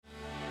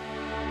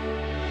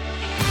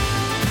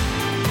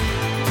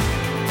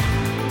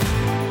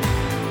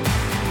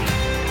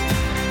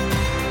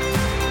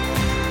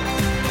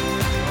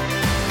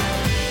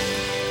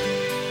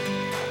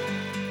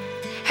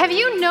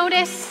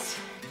noticed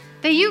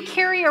that you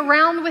carry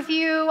around with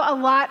you a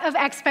lot of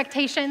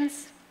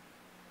expectations?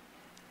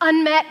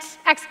 Unmet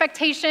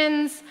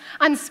expectations,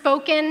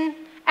 unspoken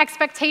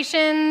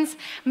expectations,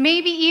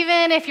 maybe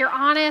even, if you're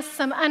honest,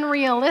 some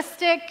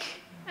unrealistic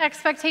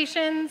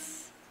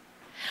expectations.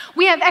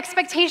 We have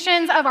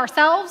expectations of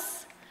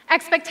ourselves,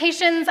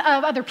 expectations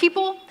of other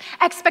people,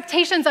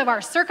 expectations of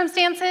our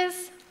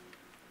circumstances.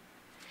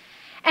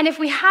 And if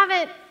we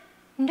haven't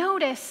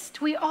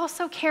noticed, we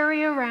also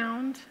carry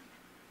around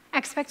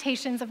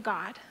expectations of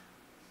God.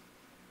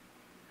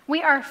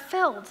 We are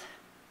filled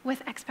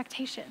with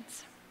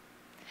expectations.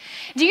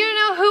 Do you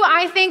know who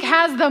I think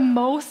has the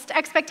most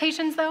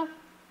expectations, though?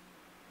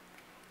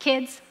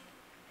 Kids.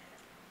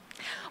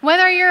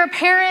 Whether you're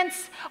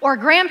parents or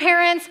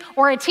grandparents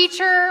or a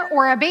teacher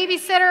or a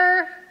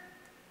babysitter,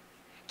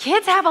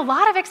 kids have a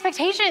lot of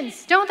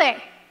expectations, don't they?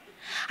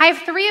 I have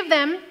 3 of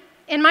them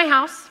in my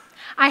house.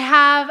 I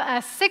have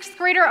a 6th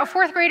grader, a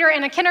 4th grader,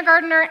 and a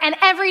kindergartner, and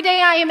every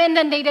day I am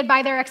inundated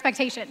by their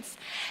expectations.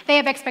 They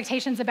have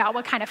expectations about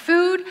what kind of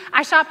food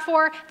I shop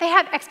for. They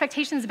have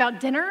expectations about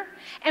dinner.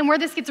 And where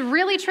this gets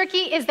really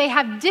tricky is they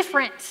have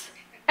different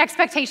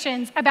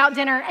expectations about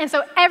dinner. And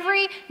so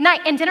every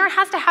night, and dinner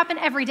has to happen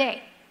every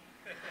day.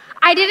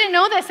 I didn't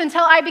know this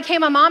until I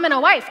became a mom and a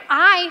wife.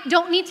 I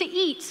don't need to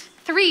eat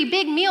 3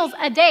 big meals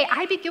a day.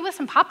 I'd be good with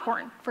some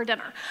popcorn for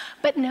dinner.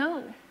 But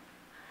no.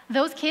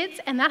 Those kids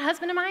and that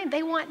husband of mine,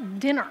 they want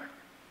dinner.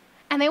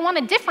 And they want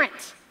a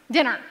different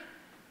dinner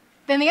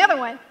than the other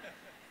one.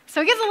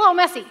 So it gets a little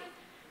messy.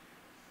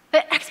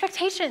 The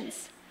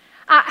expectations.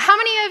 How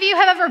many of you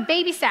have ever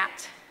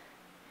babysat?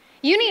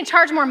 You need to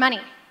charge more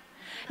money.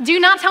 Do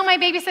not tell my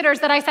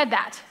babysitters that I said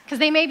that, because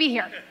they may be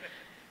here.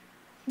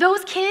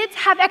 Those kids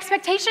have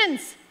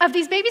expectations of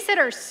these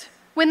babysitters.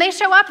 When they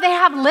show up, they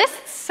have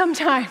lists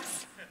sometimes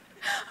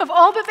of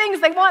all the things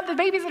they want the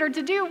babysitter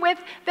to do with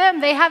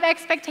them. They have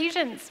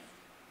expectations.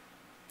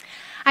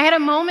 I had a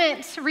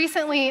moment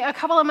recently, a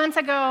couple of months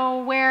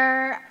ago,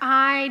 where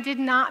I did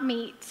not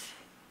meet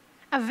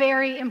a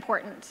very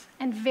important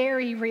and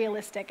very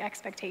realistic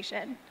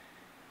expectation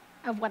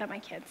of one of my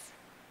kids.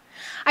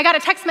 I got a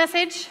text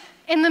message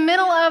in the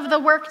middle of the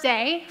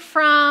workday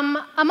from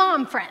a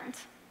mom friend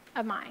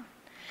of mine.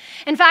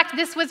 In fact,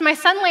 this was my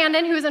son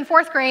Landon, who was in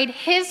 4th grade.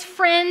 His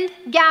friend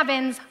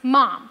Gavin's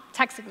mom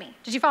texted me.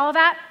 Did you follow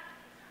that?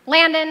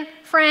 Landon,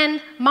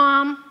 friend,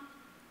 mom,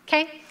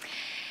 okay?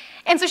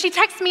 And so she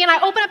texts me, and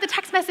I open up the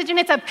text message, and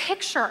it's a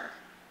picture.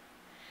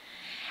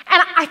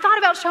 And I thought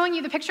about showing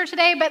you the picture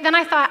today, but then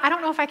I thought, I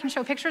don't know if I can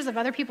show pictures of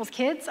other people's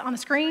kids on the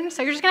screen,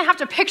 so you're just going to have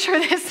to picture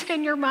this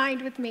in your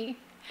mind with me.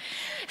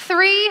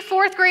 3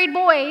 4th grade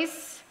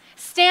boys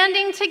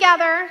standing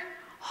together,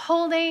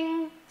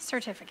 holding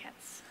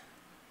certificates.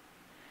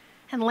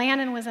 And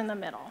Landon was in the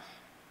middle.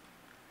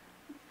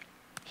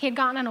 He had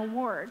gotten an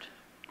award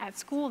at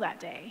school that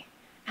day,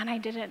 and I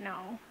didn't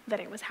know that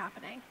it was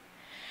happening.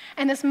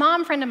 And this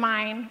mom friend of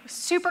mine was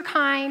super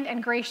kind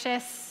and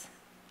gracious.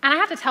 And I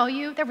have to tell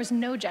you, there was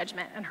no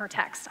judgment in her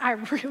text. I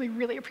really,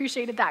 really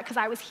appreciated that because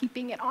I was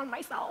heaping it on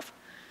myself.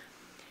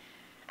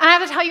 And I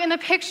have to tell you, in the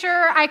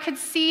picture, I could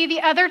see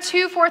the other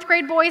 2 4th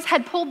grade boys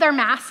had pulled their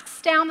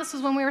masks down. This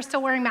was when we were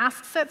still wearing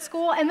masks at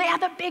school, and they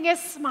had the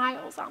biggest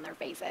smiles on their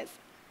faces.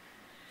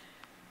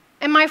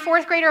 And my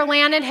 4th grader,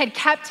 Landon, had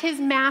kept his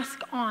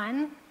mask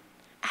on,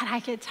 and I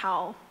could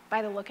tell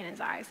by the look in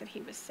his eyes that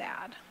he was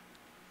sad.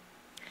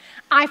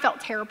 I felt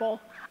terrible.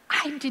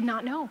 I did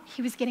not know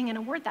he was getting an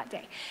award that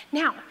day.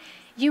 Now,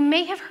 you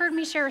may have heard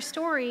me share a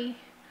story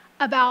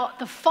about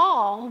the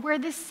fall where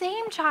this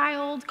same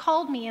child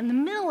called me in the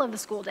middle of the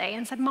school day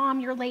and said, "Mom,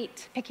 you're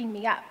late picking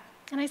me up."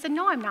 And I said,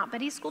 "No, I'm not,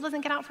 buddy. School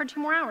doesn't get out for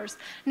 2 more hours."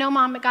 "No,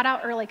 Mom, it got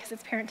out early because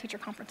it's parent-teacher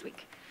conference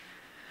week."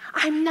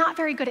 I'm not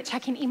very good at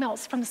checking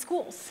emails from the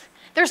schools.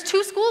 There's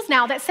 2 schools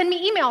now that send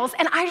me emails,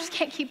 and I just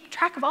can't keep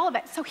track of all of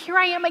it. So here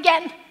I am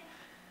again,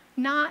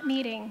 not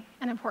meeting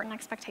an important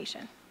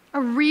expectation, a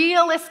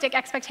realistic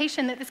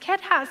expectation that this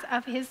kid has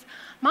of his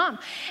mom.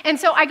 And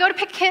so I go to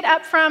pick kid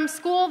up from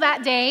school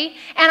that day,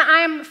 and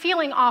I'm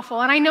feeling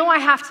awful. And I know I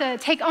have to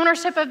take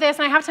ownership of this,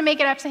 and I have to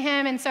make it up to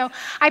him. And so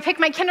I pick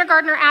my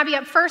kindergartner, Abby,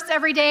 up first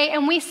every day,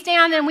 and we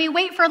stand and we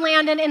wait for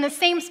Landon in the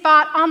same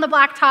spot on the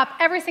blacktop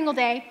every single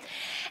day.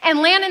 And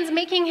Landon's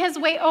making his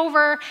way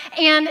over.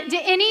 And do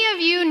any of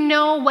you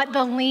know what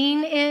the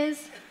lean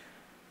is?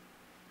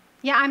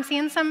 Yeah, I'm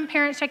seeing some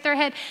parents shake their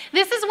head.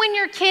 This is when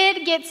your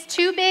kid gets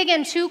too big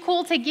and too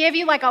cool to give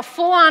you like a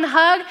full-on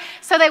hug,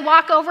 so they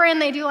walk over and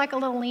they do like a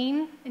little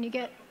lean, and you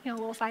get, a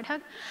little side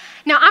hug.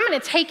 Now, I'm going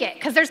to take it,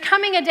 because there's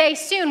coming a day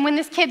soon when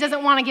this kid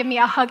doesn't want to give me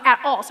a hug at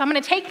all. So I'm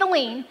going to take the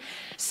lean.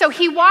 So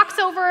he walks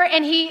over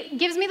and he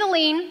gives me the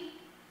lean,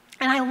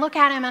 and I look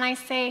at him and I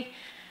say,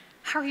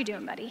 "How are you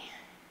doing, buddy?"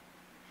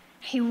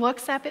 He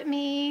looks up at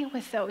me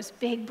with those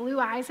big blue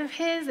eyes of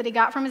his that he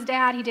got from his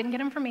dad. He didn't get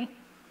them from me.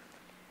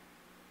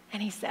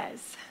 And he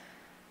says,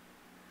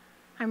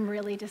 "I'm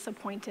really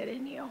disappointed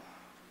in you."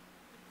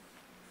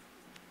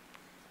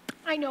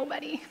 I know,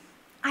 buddy.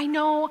 I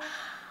know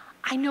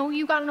I know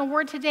you got an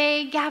award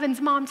today.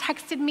 Gavin's mom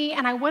texted me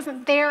and I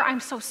wasn't there. I'm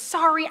so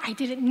sorry. I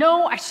didn't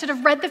know. I should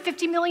have read the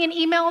 50 million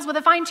emails with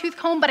a fine-tooth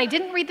comb, but I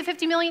didn't read the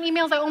 50 million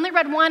emails. I only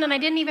read one and I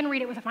didn't even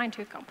read it with a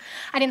fine-tooth comb.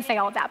 I didn't say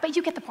all of that, but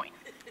you get the point.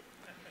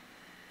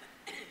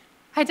 I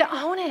had to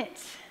own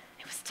it.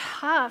 It was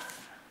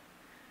tough.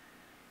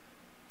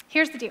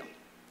 Here's the deal.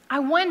 I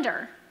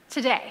wonder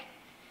today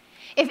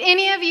if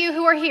any of you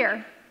who are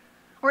here,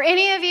 or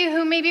any of you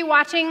who may be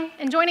watching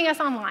and joining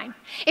us online,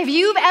 if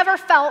you've ever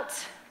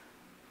felt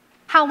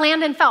how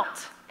Landon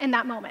felt in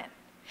that moment.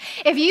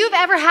 If you've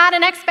ever had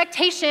an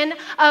expectation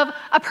of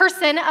a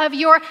person, of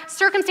your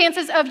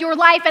circumstances, of your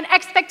life, an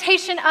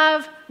expectation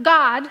of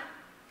God,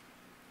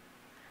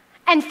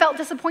 and felt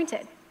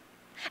disappointed,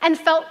 and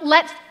felt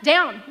let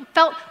down,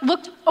 felt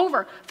looked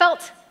over,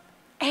 felt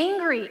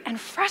angry and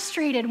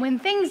frustrated when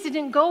things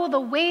didn't go the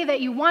way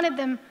that you wanted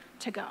them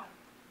to go.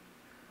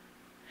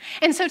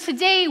 And so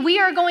today we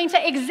are going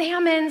to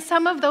examine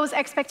some of those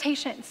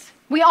expectations.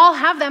 We all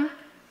have them.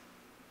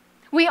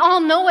 We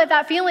all know what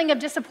that feeling of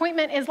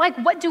disappointment is like.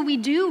 What do we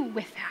do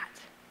with that?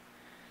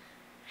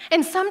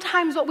 And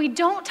sometimes what we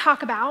don't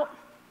talk about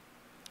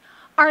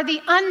are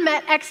the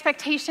unmet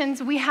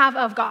expectations we have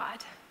of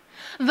God.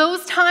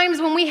 Those times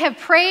when we have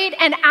prayed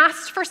and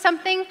asked for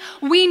something,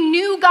 we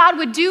knew God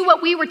would do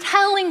what we were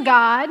telling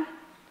God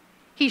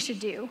he should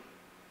do.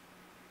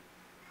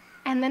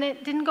 And then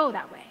it didn't go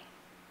that way.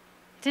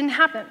 It didn't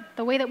happen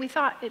the way that we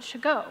thought it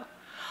should go.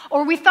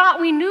 Or we thought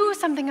we knew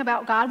something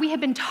about God. We had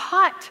been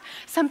taught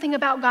something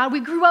about God. We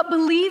grew up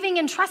believing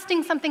and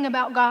trusting something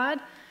about God,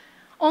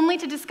 only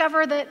to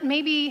discover that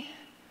maybe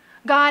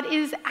God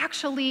is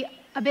actually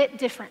a bit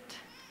different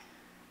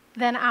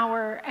than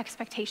our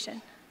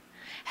expectation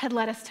had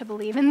led us to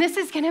believe. And this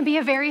is going to be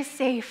a very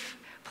safe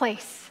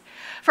place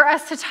for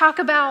us to talk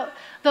about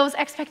those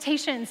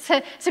expectations,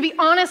 to be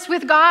honest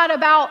with God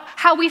about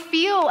how we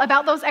feel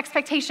about those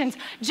expectations,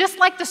 just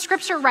like the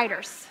scripture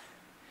writers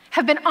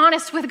have been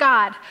honest with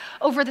God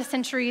over the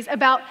centuries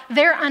about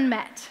their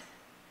unmet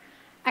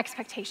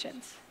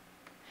expectations.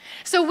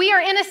 So we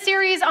are in a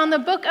series on the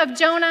book of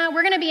Jonah.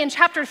 We're going to be in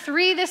chapter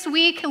 3 this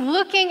week,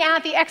 looking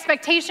at the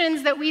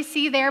expectations that we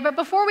see there. But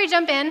before we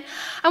jump in,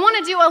 I want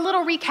to do a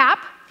little recap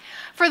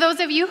for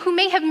those of you who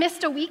may have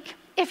missed a week.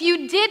 If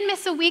you did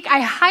miss a week, I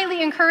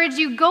highly encourage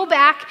you, go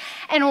back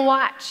and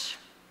watch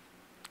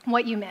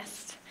what you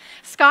missed.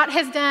 Scott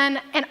has done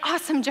an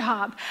awesome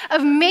job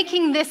of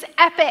making this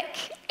epic,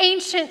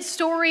 ancient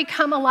story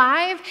come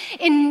alive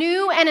in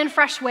new and in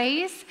fresh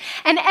ways.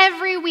 And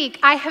every week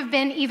I have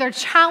been either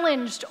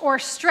challenged or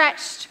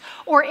stretched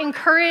or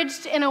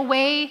encouraged in a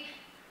way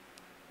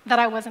that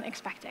I wasn't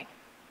expecting.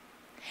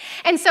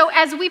 And so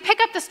as we pick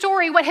up the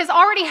story, what has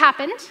already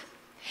happened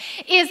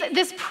is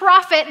this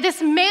prophet,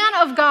 this man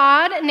of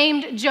God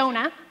named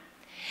Jonah,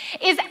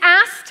 is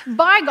asked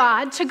by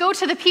God to go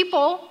to the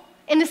people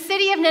in the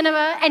city of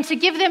Nineveh and to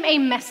give them a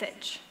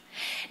message.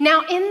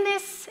 Now, in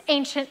this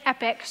ancient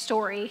epic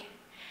story,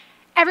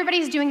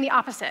 everybody's doing the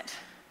opposite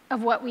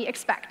of what we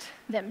expect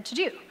them to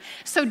do.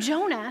 So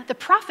Jonah, the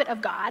prophet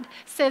of God,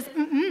 says,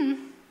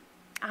 I'm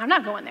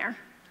not going there.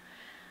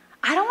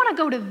 I don't want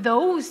to go to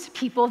those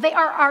people. They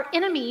are our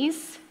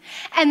enemies,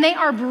 and they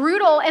are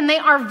brutal, and they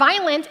are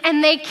violent,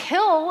 and they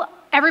kill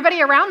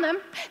everybody around them.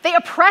 They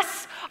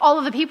oppress all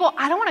of the people.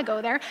 I don't want to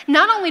go there.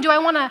 Not only do I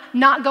want to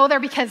not go there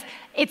because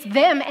it's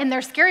them and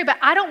they're scary, but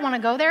I don't want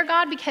to go there,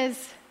 God,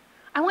 because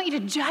I want you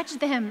to judge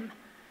them,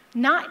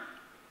 not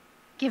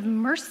give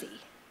mercy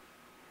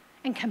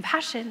and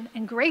compassion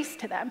and grace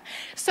to them.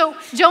 So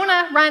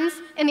Jonah runs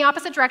in the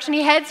opposite direction.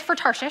 He heads for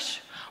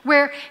Tarshish,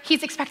 where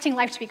he's expecting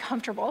life to be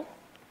comfortable.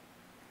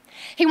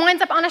 He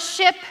winds up on a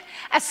ship.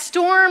 A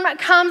storm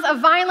comes, a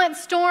violent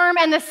storm,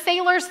 and the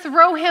sailors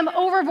throw him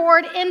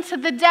overboard into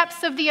the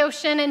depths of the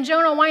ocean, and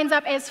Jonah winds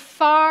up as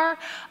far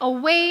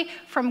away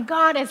from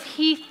God as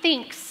he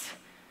thinks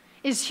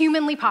is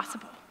humanly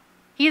possible.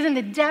 He is in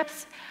the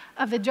depths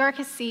of the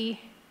darkest sea,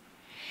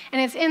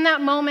 and it's in that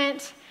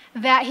moment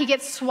that he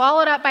gets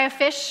swallowed up by a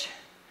fish,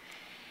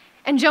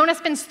 and Jonah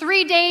spends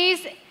 3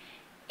 days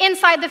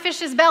inside the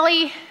fish's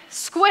belly,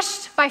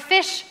 squished by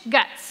fish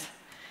guts.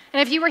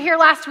 And if you were here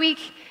last week,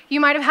 you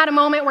might have had a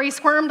moment where you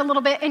squirmed a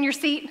little bit in your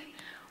seat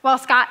while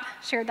Scott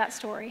shared that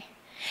story.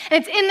 And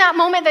it's in that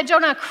moment that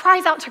Jonah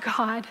cries out to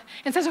God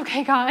and says,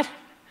 okay, God,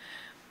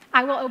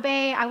 I will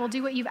obey. I will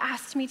do what you've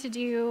asked me to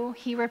do.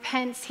 He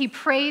repents. He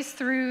prays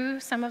through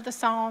some of the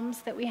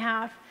Psalms that we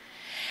have.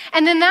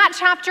 And then that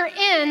chapter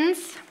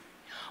ends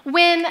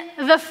when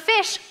the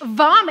fish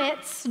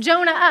vomits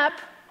Jonah up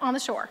on the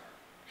shore.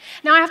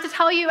 Now, I have to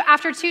tell you,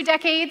 after 2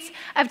 decades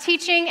of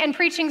teaching and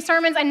preaching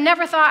sermons, I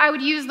never thought I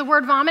would use the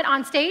word vomit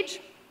on stage,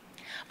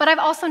 but I've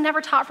also never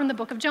taught from the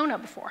book of Jonah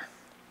before.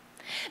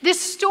 This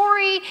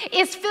story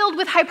is filled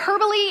with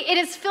hyperbole, it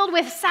is filled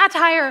with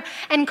satire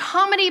and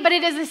comedy, but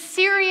it is a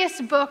serious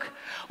book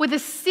with a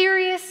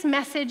serious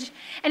message,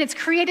 and it's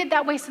created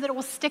that way so that it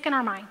will stick in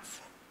our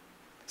minds,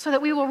 so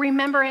that we will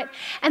remember it.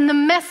 And the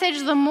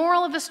message, the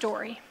moral of the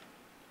story,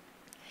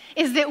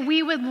 is that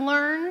we would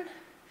learn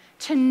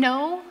to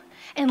know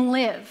and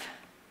live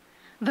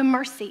the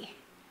mercy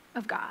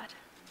of God.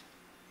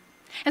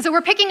 And so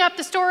we're picking up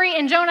the story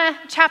in Jonah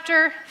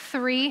chapter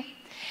 3.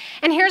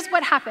 And here's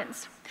what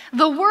happens.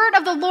 The word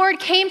of the Lord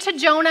came to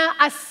Jonah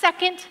a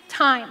second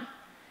time.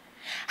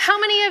 How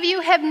many of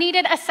you have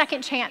needed a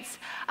second chance,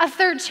 a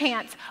third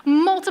chance,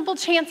 multiple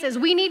chances?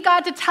 We need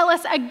God to tell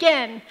us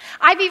again.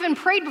 I've even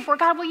prayed before,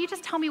 God, will you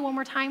just tell me one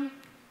more time?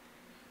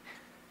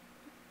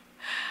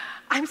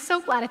 I'm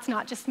so glad it's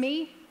not just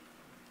me.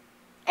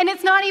 And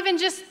it's not even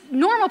just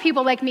normal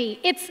people like me.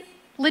 It's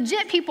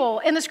legit people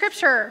in the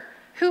scripture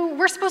who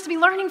we're supposed to be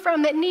learning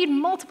from that need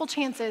multiple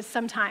chances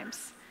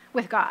sometimes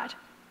with God.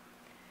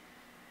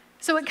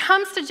 So it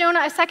comes to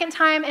Jonah a second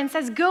time and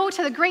says, go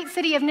to the great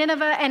city of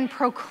Nineveh and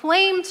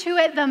proclaim to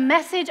it the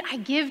message I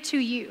give to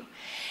you.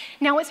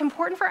 Now, what's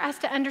important for us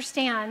to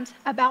understand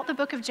about the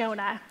book of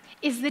Jonah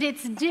is that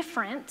it's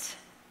different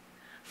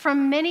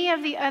from many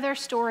of the other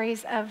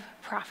stories of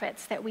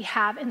prophets that we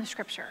have in the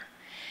scripture.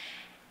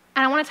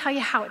 And I want to tell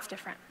you how it's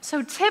different.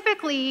 So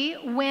typically,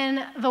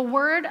 when the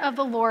word of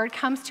the Lord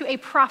comes to a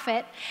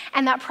prophet,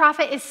 and that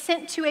prophet is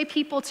sent to a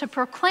people to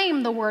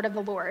proclaim the word of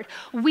the Lord,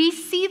 we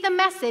see the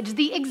message,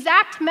 the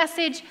exact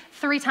message,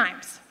 3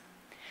 times.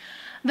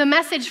 The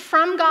message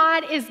from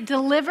God is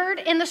delivered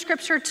in the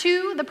scripture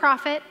to the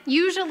prophet,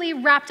 usually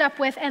wrapped up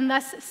with, and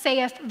thus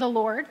saith the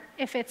Lord,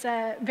 if it's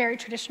a very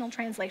traditional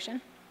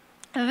translation.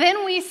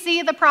 Then we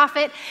see the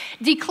prophet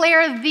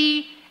declare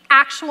the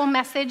actual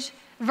message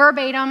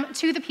verbatim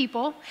to the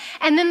people.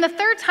 And then the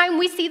third time,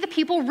 we see the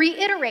people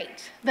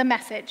reiterate the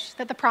message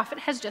that the prophet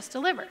has just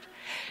delivered.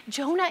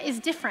 Jonah is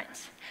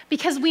different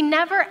because we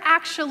never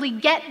actually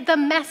get the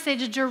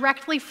message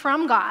directly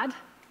from God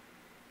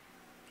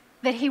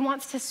that he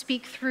wants to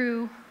speak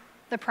through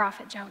the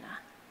prophet Jonah.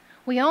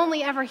 We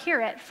only ever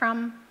hear it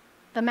from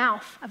the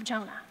mouth of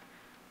Jonah.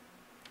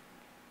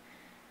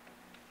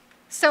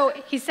 So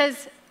he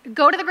says,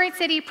 go to the great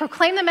city,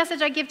 proclaim the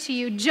message I give to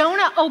you.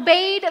 Jonah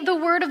obeyed the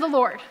word of the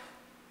Lord.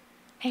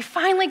 He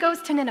finally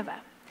goes to Nineveh.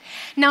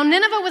 Now,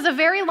 Nineveh was a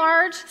very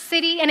large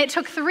city, and it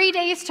took 3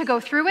 days to go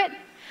through it.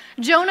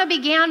 Jonah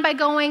began by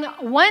going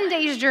 1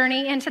 day's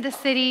journey into the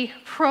city,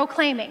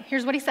 proclaiming.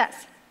 Here's what he says.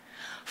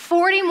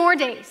 40 more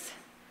days,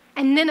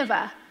 and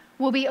Nineveh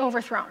will be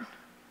overthrown.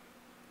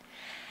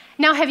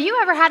 Now, have you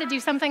ever had to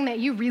do something that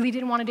you really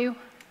didn't want to do?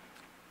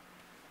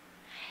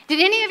 Did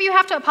any of you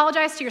have to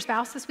apologize to your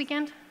spouse this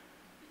weekend?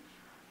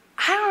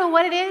 I don't know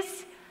what it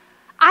is.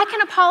 I can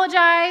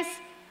apologize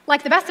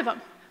like the best of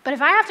them. But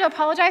if I have to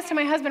apologize to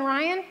my husband,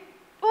 Ryan,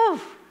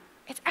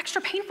 it's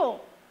extra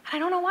painful. I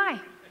don't know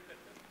why.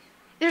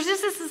 There's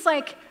just this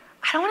like,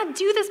 I don't want to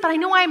do this, but I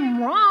know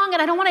I'm wrong,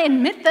 and I don't want to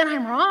admit that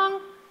I'm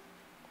wrong.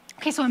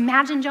 Okay, so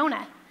imagine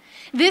Jonah.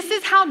 This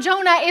is how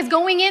Jonah is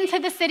going into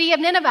the city of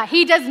Nineveh.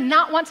 He does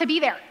not want to be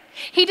there.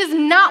 He does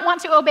not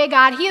want to obey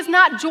God. He is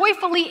not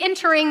joyfully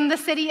entering the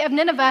city of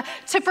Nineveh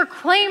to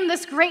proclaim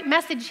this great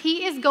message.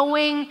 He is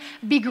going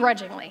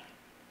begrudgingly.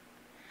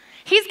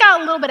 He's got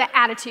a little bit of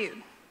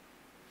attitude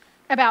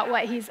about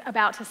what he's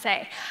about to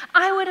say.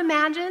 I would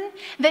imagine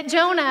that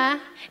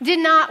Jonah did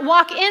not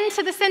walk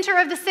into the center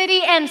of the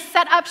city and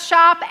set up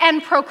shop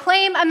and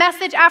proclaim a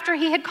message after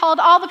he had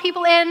called all the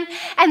people in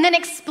and then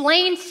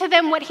explained to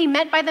them what he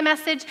meant by the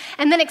message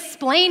and then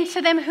explained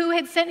to them who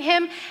had sent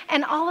him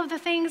and all of the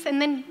things and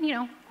then,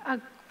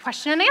 a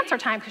question and answer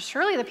time because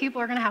surely the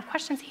people are going to have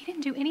questions. He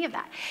didn't do any of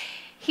that.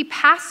 He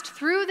passed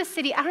through the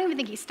city. I don't even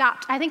think he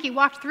stopped. I think he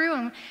walked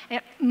through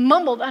and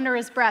mumbled under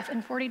his breath,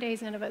 in 40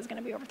 days Nineveh is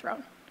going to be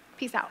overthrown.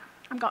 Peace out.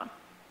 I'm gone.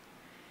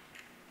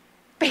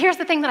 But here's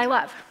the thing that I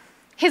love.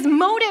 His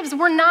motives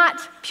were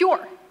not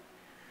pure.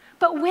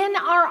 But when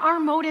are our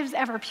motives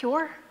ever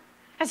pure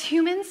as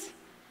humans?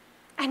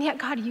 And yet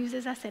God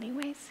uses us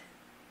anyways.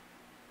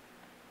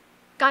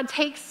 God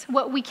takes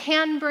what we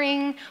can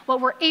bring, what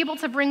we're able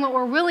to bring, what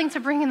we're willing to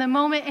bring in the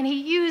moment, and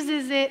he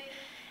uses it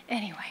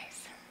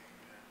anyways.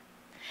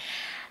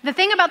 The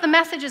thing about the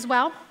message as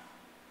well,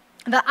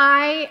 that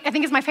I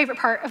think is my favorite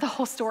part of the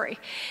whole story.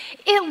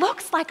 It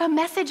looks like a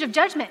message of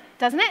judgment,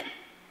 doesn't it?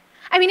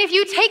 I mean, if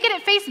you take it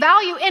at face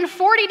value, in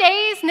 40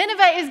 days,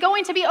 Nineveh is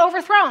going to be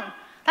overthrown.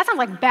 That sounds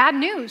like bad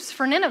news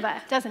for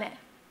Nineveh, doesn't it?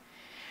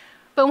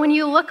 But when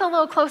you look a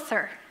little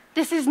closer,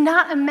 this is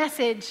not a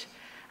message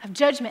of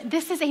judgment.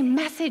 This is a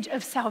message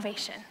of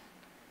salvation.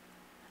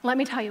 Let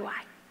me tell you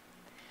why.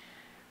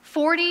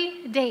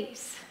 40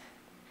 days.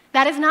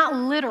 That is not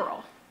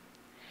literal.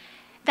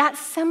 That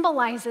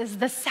symbolizes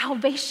the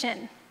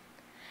salvation,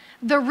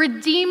 the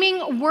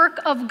redeeming work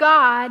of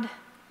God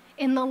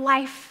in the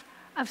life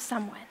of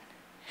someone.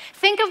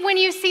 Think of when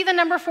you see the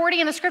number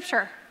 40 in the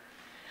scripture.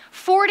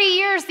 40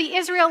 years the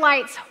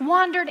Israelites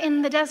wandered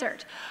in the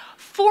desert.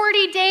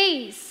 40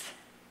 days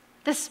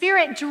the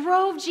Spirit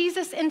drove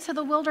Jesus into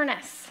the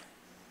wilderness.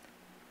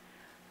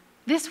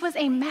 This was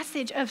a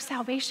message of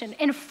salvation.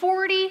 In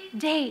 40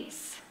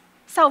 days,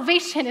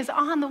 salvation is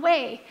on the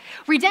way.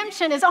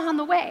 Redemption is on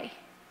the way.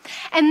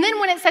 And then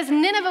when it says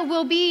Nineveh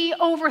will be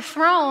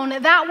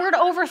overthrown, that word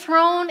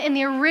overthrown in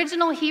the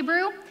original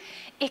Hebrew,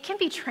 it can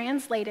be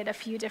translated a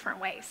few different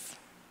ways.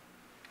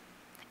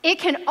 It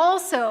can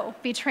also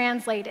be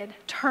translated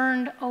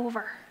turned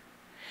over,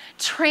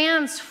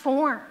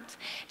 transformed,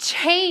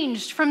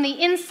 changed from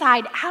the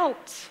inside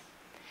out.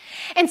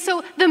 And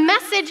so the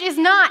message is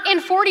not in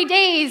 40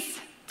 days,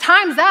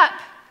 time's up.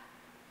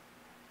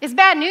 It's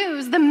bad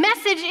news. The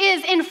message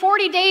is in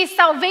 40 days,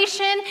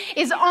 salvation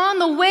is on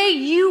the way.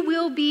 You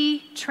will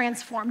be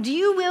transformed.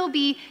 You will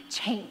be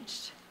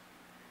changed.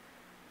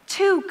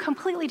 Two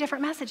completely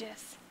different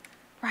messages,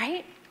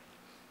 right?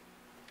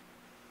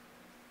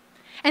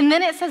 And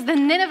then it says the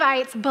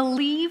Ninevites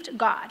believed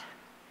God.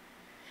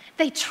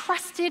 They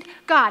trusted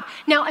God.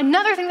 Now,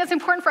 another thing that's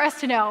important for us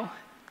to know,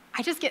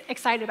 I just get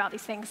excited about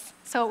these things,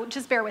 so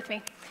just bear with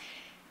me.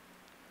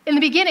 In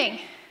the beginning,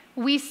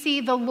 we see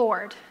the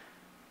Lord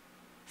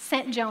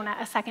sent Jonah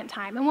a second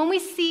time. And when we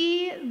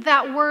see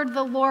that word,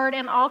 the Lord,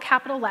 in all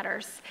capital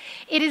letters,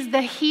 it is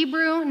the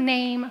Hebrew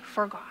name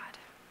for God.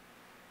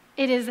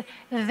 It is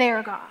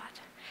their God.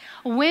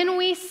 When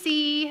we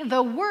see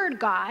the word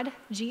God,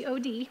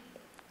 G-O-D,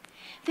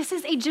 this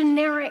is a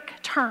generic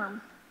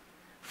term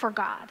for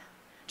God,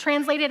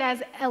 translated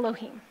as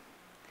Elohim.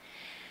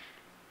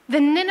 The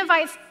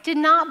Ninevites did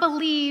not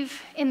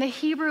believe in the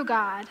Hebrew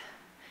God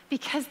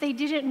because they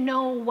didn't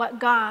know what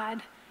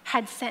God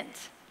had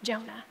sent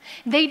Jonah.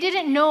 They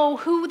didn't know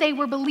who they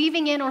were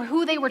believing in or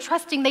who they were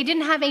trusting. They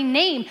didn't have a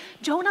name.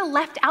 Jonah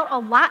left out a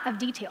lot of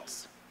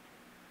details.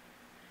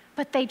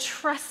 But they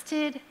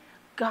trusted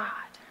God.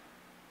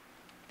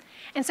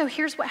 And so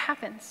here's what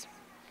happens.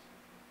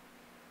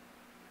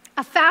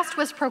 A fast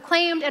was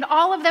proclaimed, and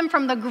all of them,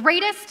 from the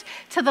greatest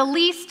to the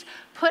least,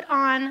 put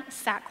on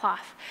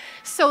sackcloth.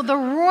 So the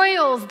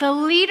royals, the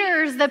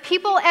leaders, the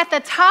people at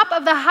the top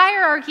of the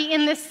hierarchy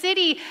in the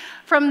city,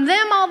 from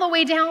them all the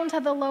way down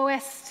to the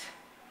lowest,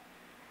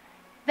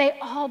 they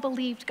all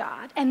believed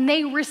God, and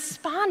they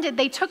responded.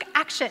 They took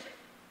action.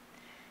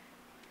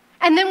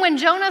 And then when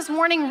Jonah's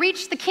warning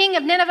reached the king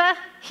of Nineveh,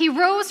 he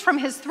rose from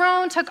his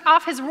throne, took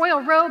off his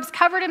royal robes,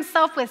 covered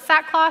himself with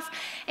sackcloth,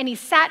 and he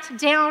sat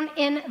down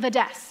in the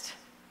dust.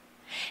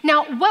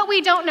 Now, what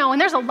we don't know,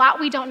 and there's a lot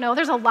we don't know,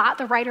 there's a lot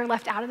the writer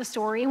left out of the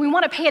story, and we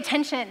want to pay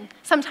attention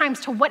sometimes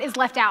to what is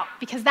left out,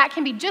 because that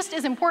can be just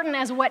as important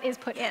as what is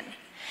put in.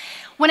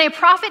 When a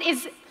prophet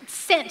is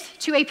sent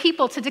to a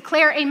people to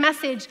declare a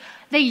message,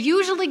 they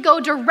usually go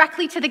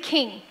directly to the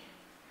king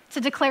to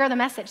declare the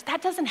message.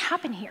 That doesn't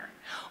happen here.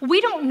 We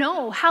don't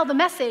know how the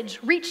message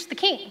reached the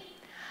king.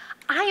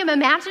 I am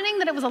imagining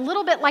that it was a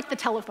little bit like the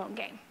telephone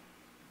game.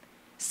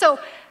 So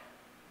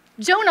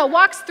Jonah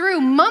walks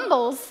through,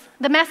 mumbles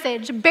the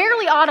message,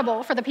 barely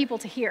audible for the people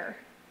to hear.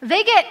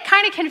 They get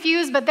kind of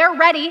confused, but they're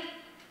ready.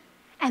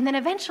 And then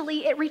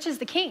eventually it reaches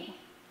the king.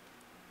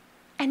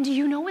 And do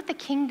you know what the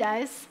king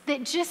does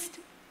that just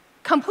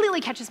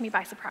completely catches me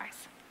by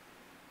surprise?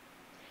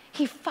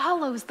 He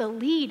follows the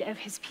lead of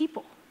his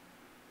people.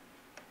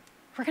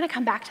 We're going to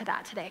come back to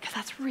that today because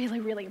that's really,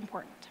 really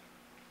important.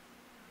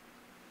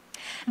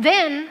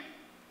 Then,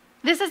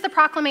 this is the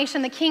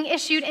proclamation the king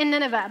issued in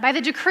Nineveh. By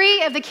the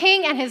decree of the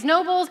king and his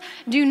nobles,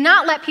 do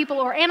not let people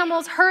or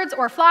animals, herds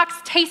or flocks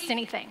taste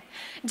anything.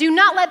 Do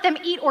not let them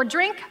eat or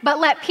drink, but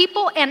let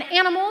people and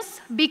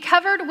animals be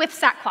covered with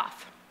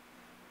sackcloth.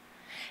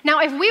 Now,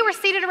 if we were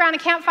seated around a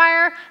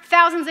campfire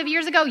thousands of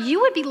years ago, you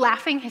would be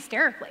laughing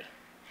hysterically.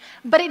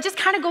 But it just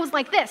kind of goes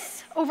like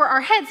this over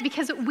our heads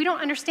because we don't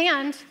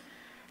understand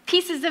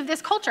pieces of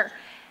this culture.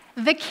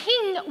 The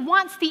king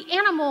wants the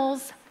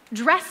animals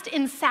dressed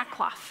in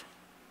sackcloth.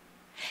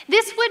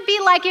 This would be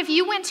like if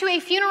you went to a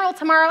funeral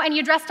tomorrow and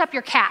you dressed up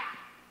your cat.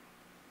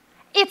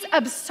 It's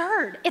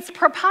absurd. It's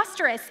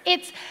preposterous.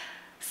 It's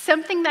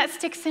something that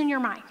sticks in your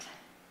mind.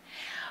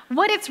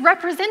 What it's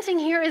representing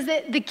here is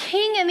that the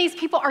king and these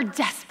people are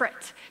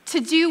desperate to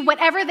do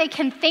whatever they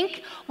can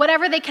think,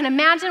 whatever they can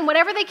imagine,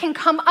 whatever they can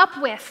come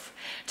up with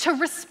to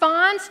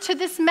respond to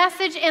this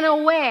message in a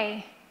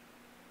way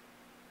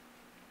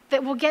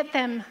that will get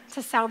them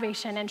to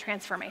salvation and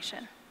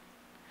transformation.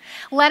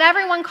 Let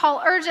everyone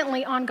call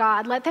urgently on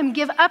God. Let them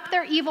give up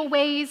their evil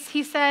ways,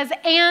 he says,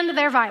 and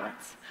their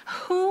violence.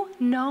 Who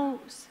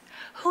knows?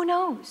 Who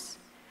knows?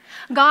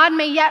 God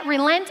may yet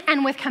relent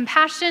and with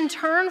compassion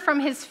turn from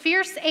his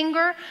fierce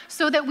anger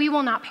so that we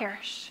will not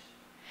perish.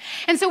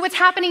 And so what's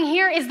happening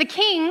here is the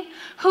king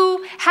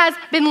who has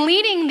been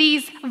leading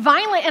these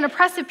violent and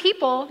oppressive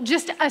people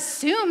just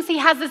assumes he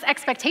has this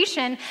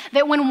expectation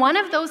that when one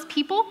of those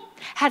people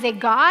has a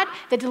God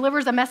that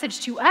delivers a message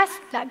to us,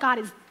 that God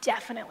is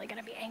definitely going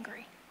to be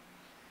angry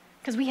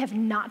because we have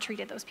not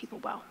treated those people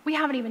well. We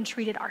haven't even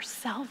treated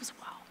ourselves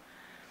well.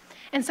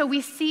 And so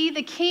we see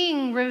the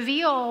king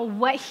reveal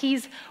what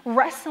he's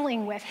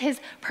wrestling with, his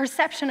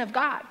perception of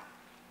God.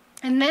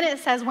 And then it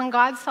says, when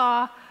God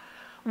saw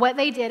what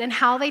they did and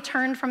how they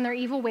turned from their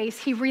evil ways,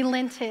 he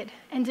relented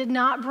and did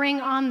not bring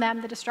on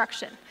them the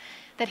destruction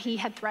that he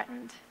had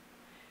threatened.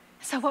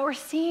 So what we're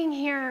seeing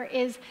here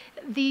is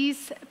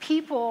these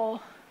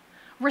people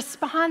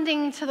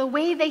responding to the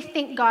way they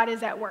think God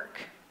is at work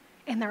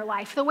in their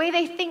life, the way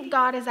they think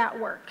God is at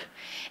work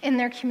in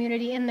their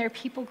community, in their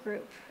people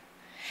group.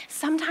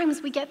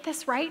 Sometimes we get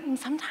this right, and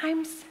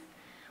sometimes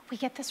we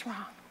get this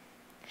wrong.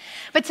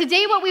 But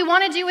today what we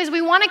want to do is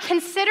we want to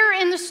consider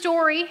in the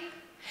story,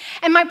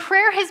 and my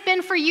prayer has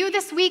been for you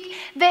this week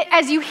that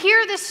as you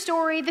hear this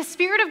story, the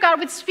Spirit of God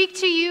would speak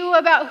to you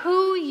about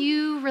who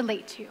you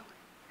relate to.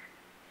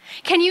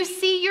 Can you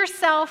see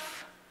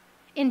yourself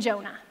in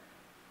Jonah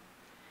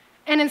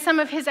and in some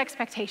of his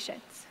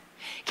expectations?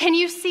 Can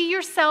you see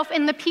yourself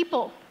in the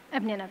people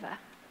of Nineveh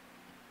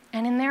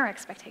and in their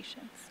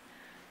expectations?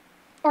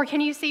 Or can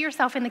you see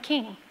yourself in the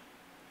king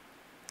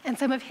and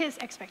some of his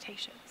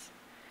expectations?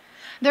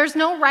 There's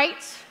no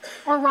right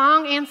or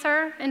wrong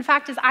answer. In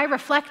fact, as I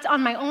reflect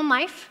on my own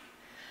life,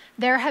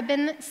 there have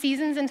been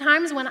seasons and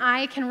times when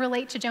I can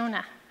relate to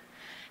Jonah,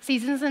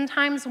 seasons and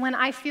times when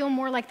I feel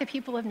more like the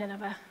people of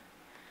Nineveh,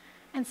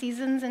 and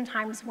seasons and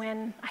times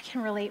when I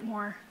can relate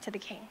more to the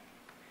king.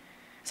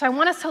 So I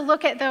want us to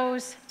look at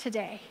those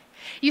today.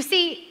 You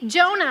see,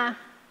 Jonah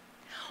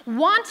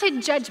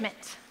wanted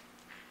judgment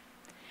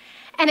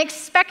and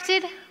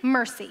expected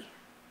mercy.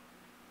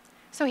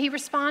 So he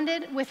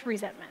responded with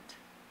resentment.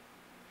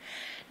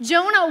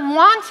 Jonah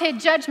wanted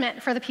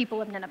judgment for the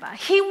people of Nineveh.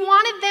 He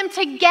wanted them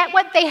to get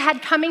what they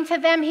had coming to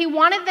them. He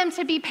wanted them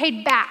to be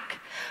paid back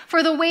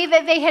for the way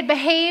that they had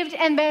behaved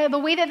and the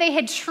way that they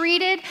had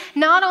treated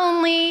not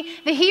only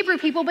the Hebrew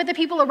people, but the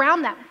people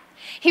around them.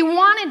 He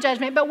wanted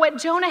judgment, but what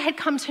Jonah had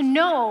come to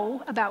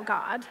know about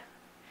God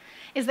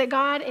is that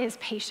God is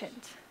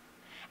patient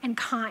and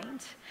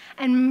kind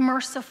and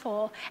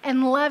merciful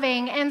and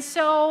loving. And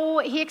so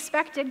he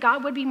expected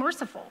God would be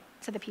merciful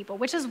to the people,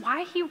 which is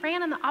why he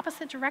ran in the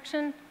opposite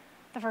direction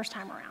the first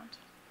time around.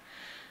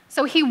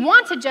 So he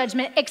wanted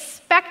judgment,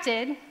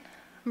 expected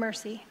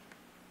mercy,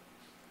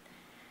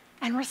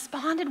 and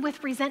responded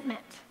with resentment.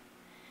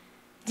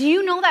 Do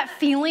you know that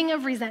feeling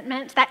of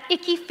resentment, that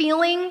icky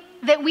feeling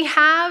that we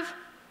have?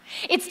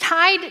 It's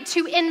tied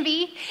to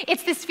envy.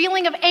 It's this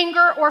feeling of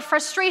anger or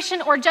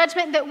frustration or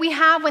judgment that we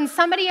have when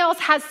somebody else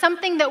has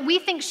something that we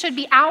think should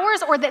be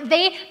ours or that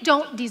they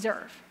don't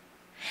deserve.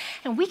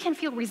 And we can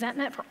feel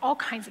resentment for all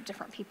kinds of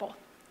different people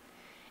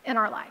in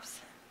our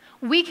lives.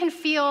 We can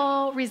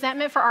feel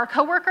resentment for our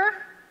coworker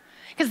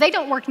because they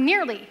don't work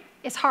nearly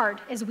as hard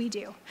as we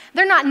do.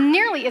 They're not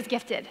nearly as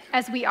gifted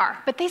as we are,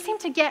 but they seem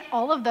to get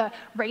all of the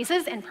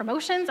raises and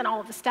promotions and all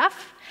of the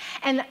stuff.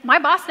 And my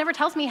boss never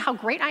tells me how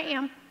great I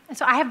am. And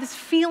so I have this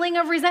feeling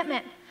of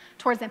resentment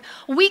towards them.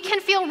 We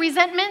can feel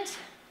resentment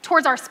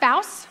towards our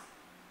spouse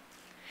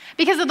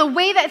because of the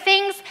way that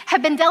things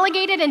have been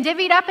delegated and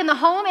divvied up in the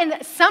home,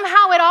 and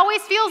somehow it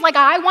always feels like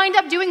I wind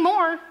up doing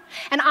more,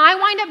 and I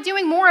wind up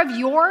doing more of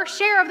your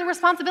share of the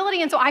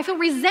responsibility, and so I feel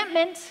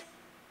resentment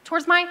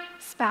towards my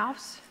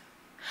spouse.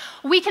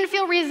 We can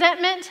feel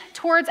resentment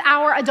towards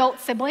our adult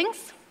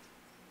siblings.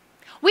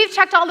 We've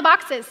checked all the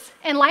boxes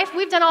in life.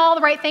 We've done all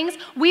the right things.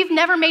 We've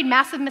never made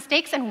massive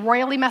mistakes and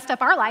royally messed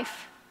up our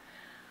life.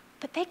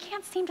 But they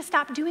can't seem to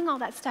stop doing all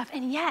that stuff,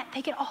 and yet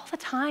they get all the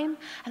time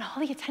and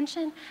all the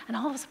attention and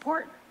all the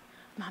support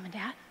of mom and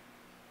dad.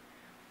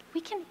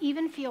 We can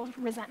even feel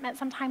resentment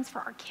sometimes for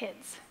our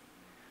kids.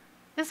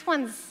 This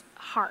one's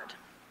hard.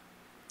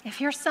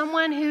 If you're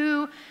someone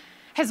who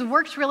has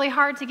worked really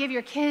hard to give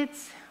your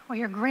kids or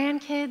your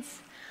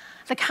grandkids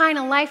the kind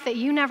of life that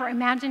you never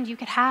imagined you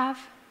could have,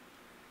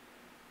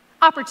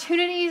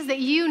 opportunities that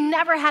you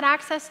never had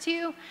access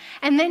to,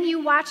 and then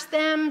you watch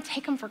them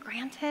take them for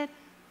granted,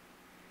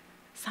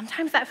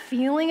 sometimes that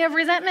feeling of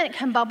resentment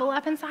can bubble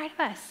up inside of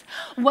us.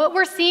 What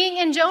we're seeing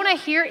in Jonah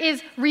here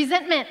is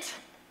resentment.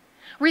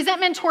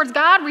 Resentment towards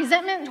God,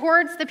 resentment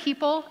towards the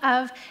people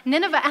of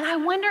Nineveh. And I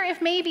wonder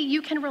if maybe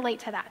you can relate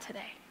to that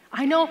today.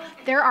 I know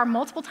there are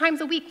multiple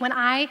times a week when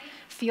I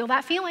feel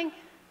that feeling.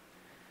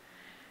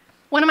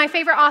 One of my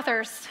favorite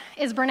authors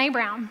is Brené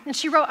Brown, and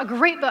she wrote a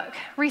great book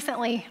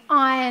recently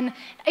on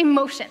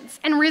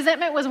emotions, and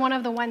resentment was one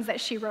of the ones that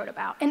she wrote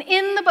about. And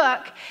in the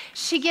book,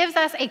 she gives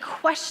us a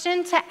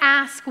question to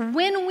ask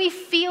when we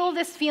feel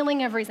this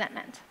feeling of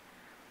resentment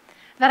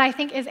that I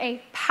think is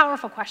a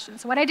powerful question.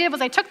 So what I did was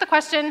I took the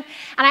question, and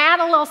I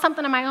added a little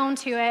something of my own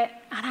to it,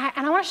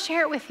 and I want to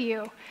share it with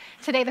you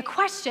today. The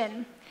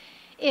question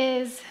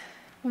is,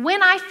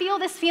 when I feel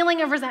this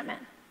feeling of resentment,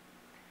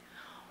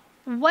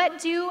 what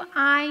do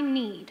I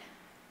need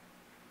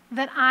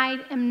that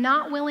I am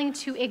not willing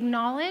to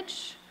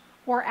acknowledge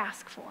or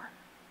ask for?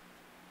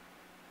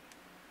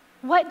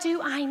 What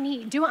do I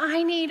need? Do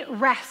I need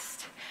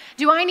rest?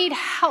 Do I need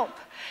help?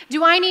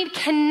 Do I need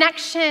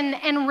connection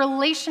and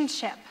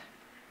relationship?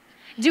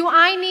 Do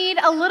I need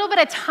a little bit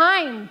of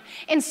time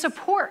and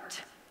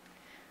support?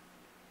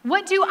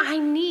 What do I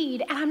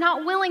need? And I'm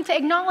not willing to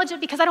acknowledge it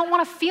because I don't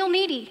want to feel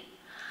needy.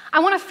 I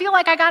want to feel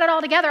like I got it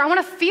all together. I want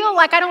to feel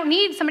like I don't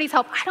need somebody's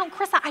help.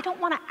 Carissa, I don't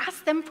want to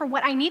ask them for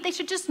what I need. They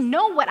should just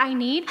know what I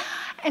need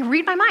and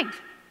read my mind.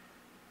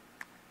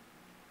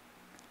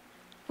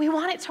 We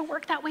want it to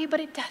work that way, but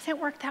it doesn't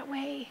work that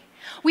way.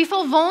 We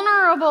feel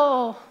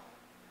vulnerable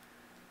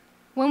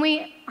when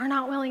we are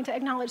not willing to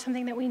acknowledge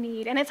something that we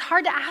need. And it's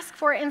hard to ask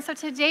for it. And so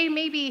today,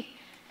 maybe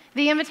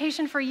the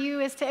invitation for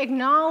you is to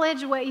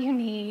acknowledge what you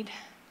need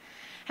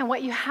and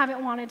what you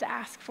haven't wanted to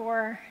ask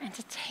for, and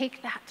to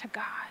take that to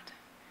God.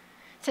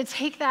 to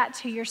take that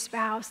to your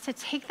spouse, to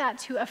take that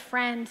to a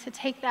friend, to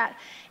take that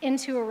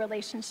into a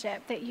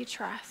relationship that you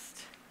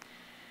trust.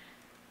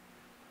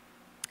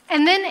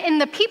 And then in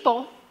the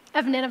people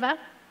of Nineveh,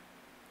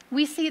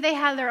 we see they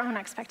had their own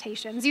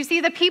expectations. You see,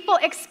 the people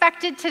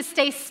expected to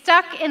stay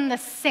stuck in the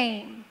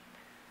same,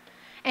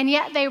 and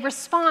yet they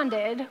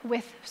responded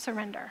with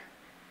surrender.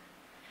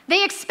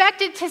 They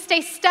expected to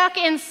stay stuck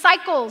in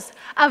cycles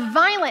of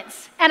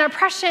violence and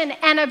oppression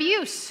and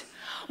abuse.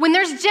 When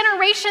there's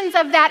generations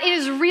of that, it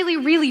is really,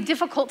 really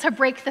difficult to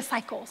break the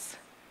cycles,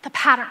 the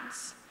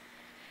patterns.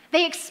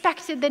 They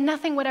expected that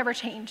nothing would ever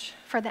change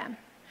for them.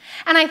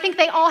 And I think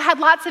they all had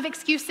lots of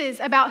excuses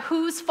about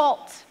whose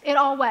fault it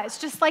all was,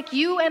 just like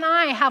you and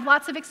I have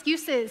lots of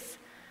excuses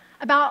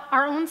about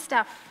our own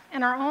stuff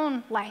and our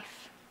own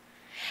life.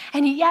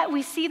 And yet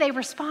we see they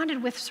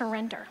responded with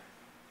surrender.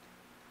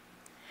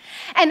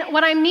 And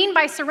what I mean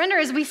by surrender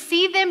is we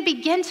see them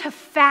begin to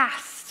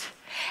fast,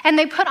 and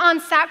they put on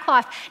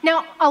sackcloth.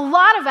 Now, a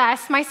lot of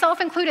us, myself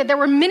included, there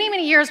were many,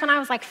 many years when I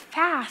was like,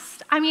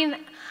 fast? I mean,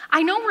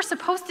 I know we're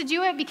supposed to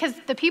do it because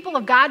the people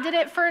of God did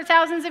it for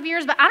thousands of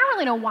years, but I don't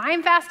really know why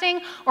I'm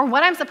fasting or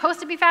what I'm supposed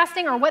to be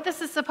fasting or what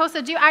this is supposed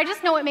to do. I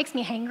just know it makes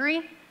me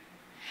hangry.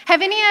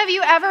 Have any of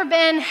you ever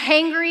been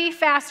hangry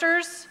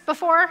fasters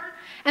before?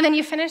 And then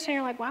you finish and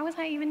you're like, why was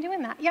I even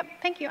doing that? Yep,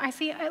 thank you. I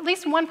see at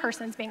least one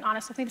person's being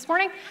honest with me this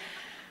morning.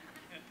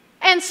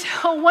 And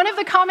so one of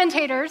the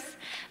commentators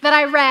that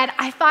I read,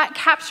 I thought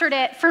captured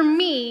it for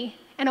me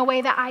in a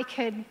way that I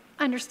could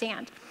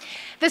understand.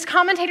 This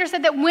commentator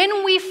said that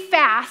when we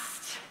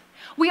fast,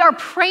 we are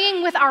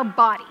praying with our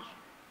body.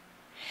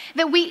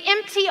 That we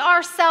empty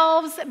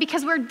ourselves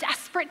because we're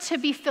desperate to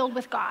be filled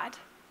with God.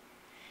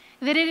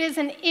 That it is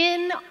an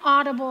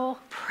inaudible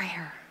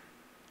prayer.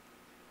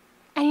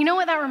 And you know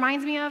what that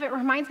reminds me of? It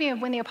reminds me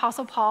of when the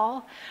Apostle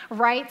Paul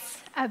writes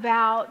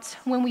about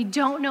when we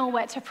don't know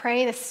what to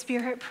pray, the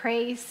Spirit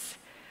prays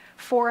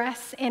for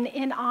us in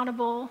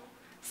inaudible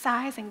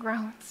sighs and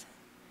groans.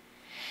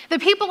 The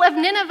people of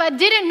Nineveh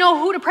didn't know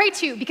who to pray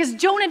to because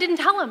Jonah didn't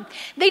tell them.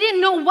 They didn't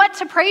know what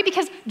to pray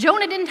because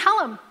Jonah didn't tell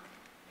them.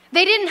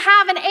 They didn't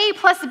have an A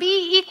plus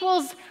B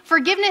equals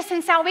forgiveness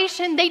and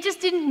salvation. They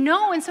just didn't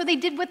know, and so they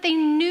did what they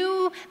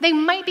knew they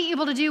might be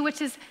able to do, which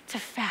is to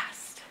fast.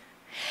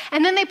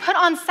 And then they put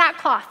on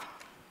sackcloth,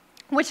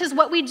 which is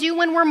what we do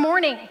when we're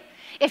mourning,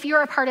 if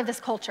you're a part of this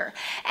culture.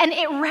 And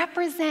it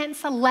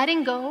represents a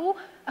letting go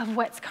of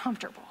what's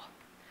comfortable.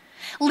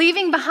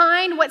 Leaving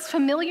behind what's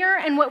familiar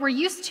and what we're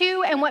used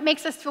to and what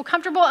makes us feel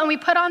comfortable, and we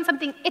put on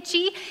something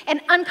itchy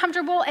and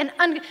uncomfortable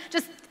and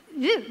just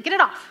get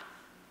it off.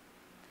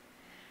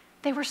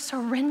 They were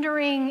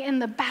surrendering in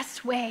the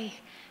best way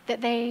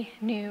that they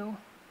knew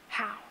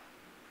how.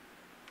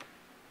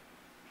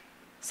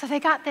 So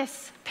they got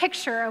this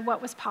picture of what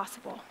was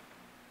possible.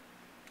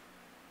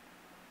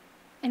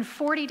 In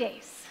 40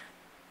 days,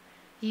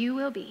 you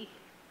will be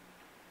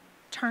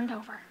turned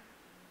over.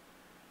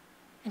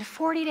 In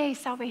 40 days,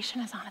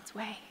 salvation is on its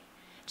way.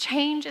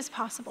 Change is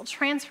possible.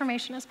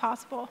 Transformation is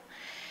possible.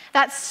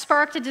 That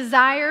sparked a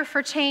desire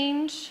for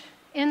change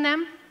in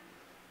them,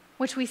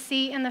 which we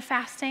see in the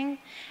fasting.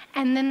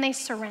 And then they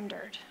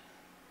surrendered,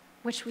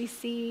 which we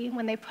see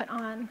when they put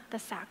on the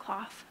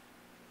sackcloth.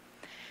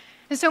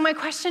 And so my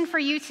question for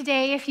you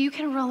today, if you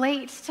can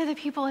relate to the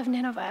people of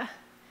Nineveh,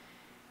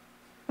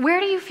 where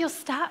do you feel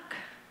stuck?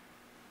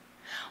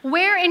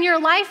 Where in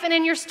your life and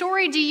in your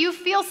story do you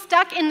feel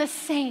stuck in the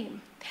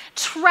same?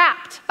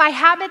 Trapped by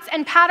habits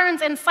and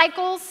patterns and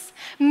cycles,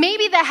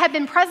 maybe that have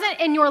been present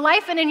in your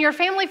life and in your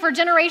family for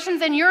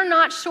generations, and you're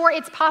not sure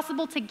it's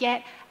possible to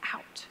get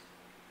out.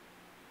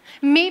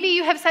 Maybe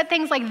you have said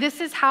things like,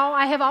 this is how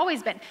I have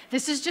always been.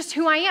 This is just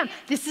who I am.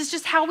 This is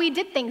just how we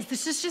did things.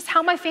 This is just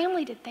how my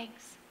family did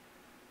things.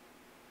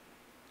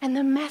 And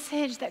the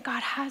message that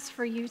God has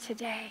for you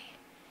today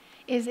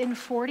is in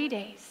 40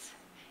 days,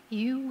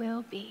 you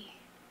will be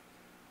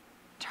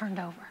turned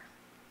over.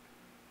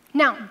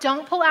 Now,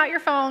 don't pull out your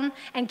phone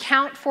and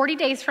count 40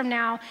 days from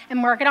now and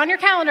mark it on your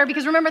calendar,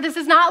 because remember, this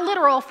is not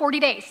literal 40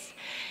 days.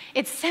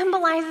 It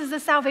symbolizes the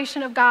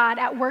salvation of God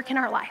at work in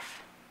our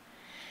life.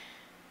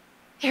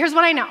 Here's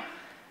what I know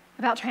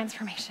about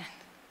transformation.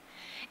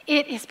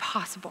 It is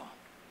possible.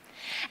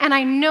 And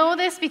I know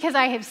this because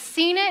I have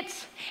seen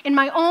it in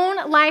my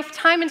own life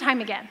time and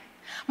time again.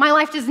 My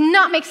life does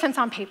not make sense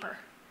on paper.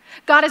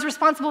 God is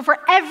responsible for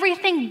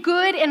everything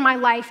good in my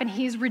life, and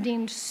He's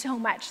redeemed so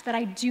much that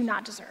I do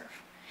not deserve.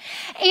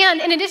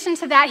 And in addition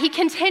to that, He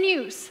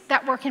continues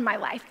that work in my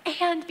life.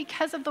 And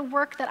because of the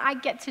work that I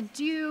get to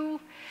do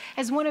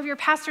as one of your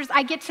pastors,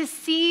 I get to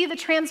see the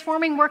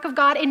transforming work of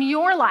God in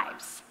your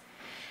lives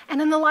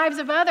and in the lives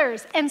of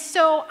others. And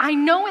so I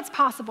know it's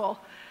possible,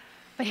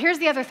 but here's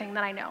the other thing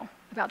that I know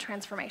about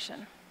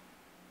transformation.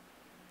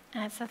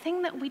 And it's the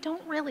thing that we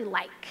don't really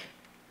like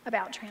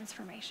about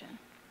transformation.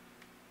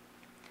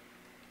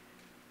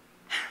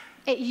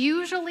 It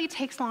usually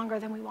takes longer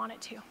than we want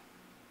it to.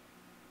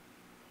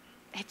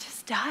 It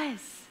just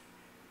does.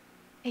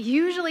 It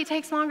usually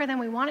takes longer than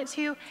we want it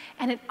to,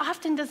 and it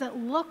often doesn't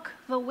look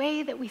the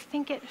way that we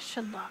think it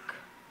should look.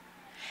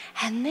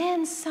 And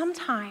then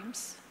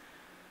sometimes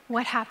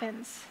what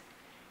happens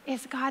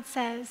is God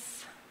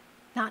says,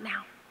 not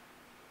now.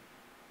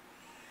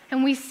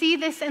 And we see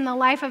this in the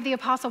life of the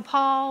Apostle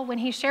Paul when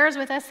he shares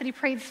with us that he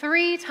prayed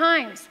 3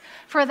 times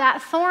for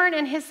that thorn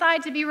in his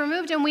side to be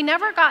removed. And we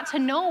never got to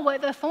know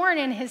what the thorn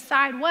in his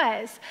side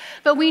was.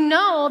 But we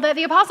know that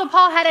the Apostle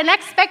Paul had an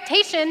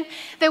expectation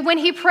that when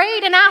he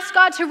prayed and asked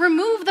God to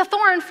remove the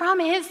thorn from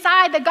his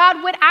side, that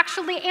God would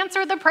actually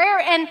answer the prayer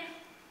and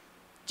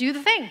do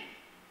the thing.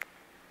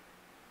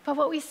 But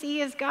what we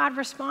see is God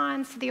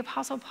responds to the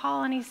Apostle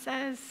Paul and he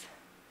says,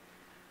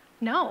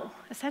 no,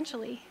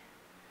 essentially.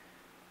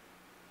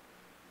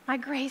 My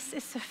grace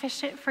is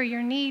sufficient for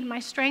your need. My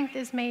strength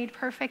is made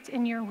perfect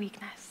in your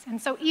weakness. And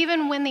so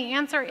even when the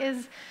answer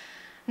is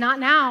not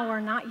now or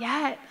not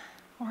yet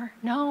or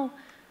no,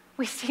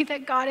 we see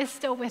that God is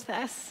still with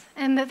us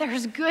and that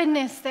there's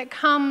goodness that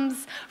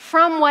comes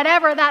from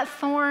whatever that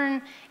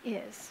thorn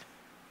is.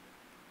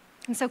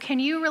 And so can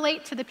you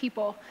relate to the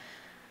people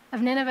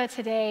of Nineveh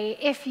today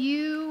if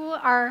you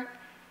are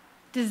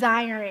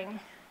desiring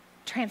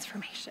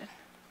transformation?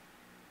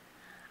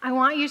 I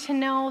want you to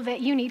know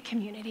that you need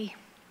community.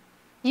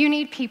 You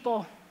need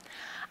people.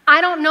 I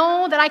don't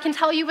know that I can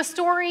tell you a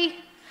story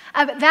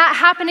of that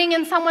happening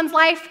in someone's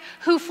life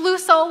who flew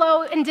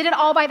solo and did it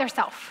all by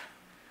themselves.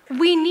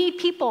 We need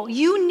people.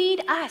 You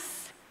need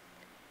us.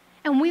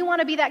 And we want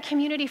to be that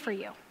community for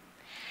you.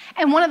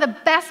 And one of the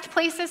best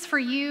places for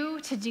you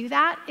to do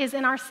that is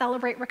in our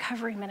Celebrate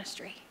Recovery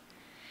ministry.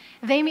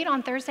 They meet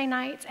on Thursday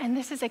nights, and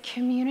this is a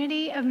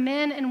community of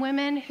men and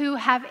women who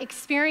have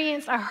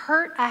experienced a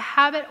hurt, a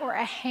habit, or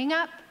a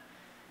hang-up,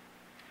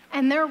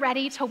 and they're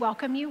ready to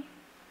welcome you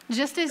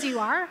just as you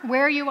are,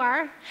 where you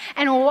are,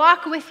 and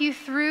walk with you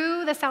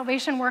through the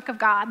salvation work of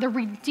God, the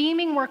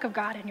redeeming work of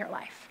God in your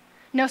life.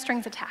 No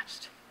strings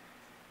attached.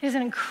 It is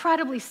an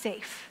incredibly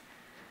safe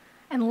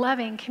and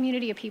loving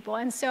community of people.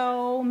 And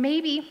so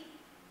maybe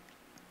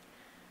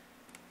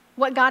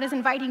what God is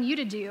inviting you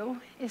to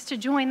do is to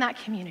join that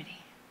community.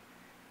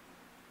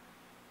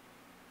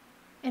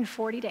 In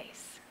 40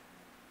 days,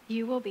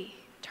 you will be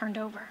turned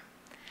over.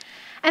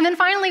 And then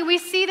finally, we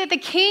see that the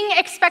king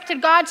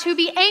expected God to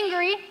be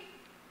angry,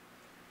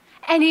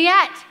 and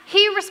yet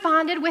he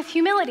responded with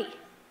humility.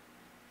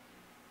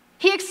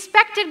 He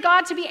expected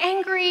God to be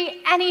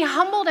angry, and he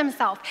humbled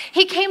himself.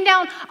 He came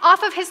down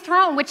off of his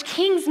throne, which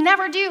kings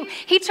never do.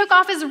 He took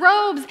off his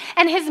robes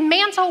and his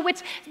mantle,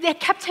 which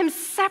kept him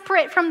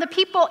separate from the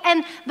people,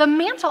 and the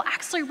mantle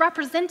actually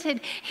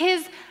represented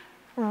his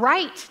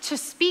right to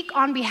speak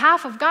on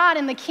behalf of God,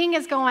 and the king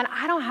is going,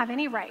 I don't have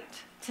any right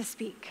to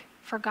speak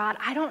for God.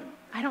 I don't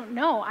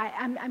know.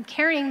 I'm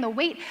carrying the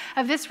weight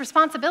of this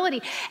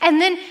responsibility.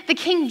 And then the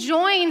king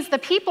joins the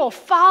people,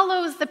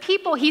 follows the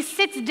people. He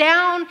sits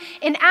down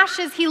in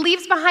ashes. He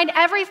leaves behind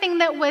everything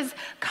that was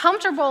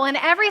comfortable and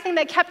everything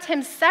that kept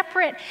him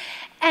separate,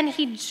 and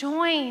he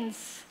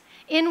joins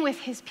in with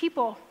his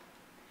people.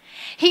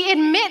 He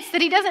admits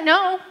that he doesn't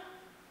know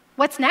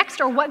what's next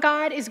or what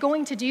God is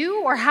going to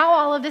do or how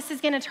all of this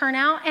is going to turn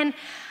out. And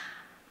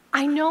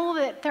I know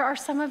that there are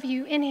some of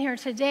you in here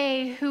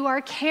today who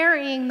are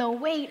carrying the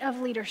weight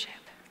of leadership.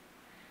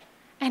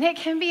 And it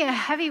can be a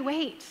heavy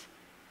weight.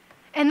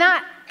 And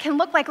that can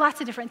look like lots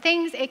of different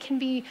things. It can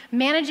be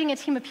managing a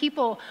team of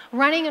people,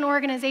 running an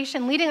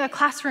organization, leading a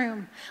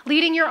classroom,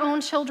 leading your own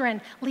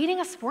children, leading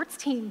a sports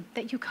team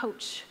that you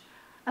coach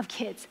of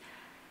kids.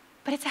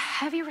 But it's a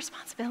heavy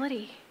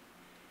responsibility.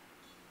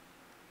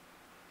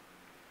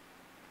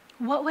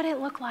 What would it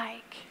look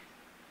like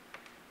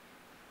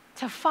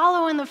to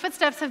follow in the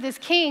footsteps of this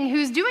king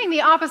who's doing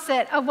the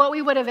opposite of what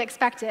we would have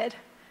expected,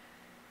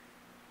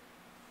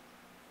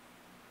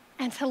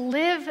 and to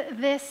live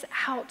this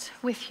out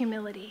with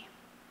humility?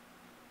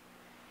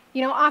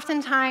 You know,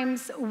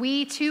 oftentimes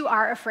we too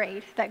are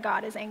afraid that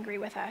God is angry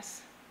with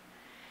us.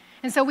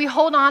 And so we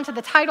hold on to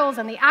the titles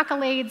and the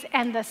accolades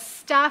and the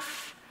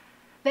stuff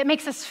that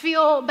makes us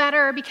feel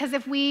better, because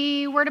if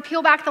we were to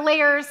peel back the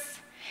layers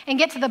and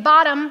get to the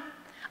bottom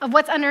of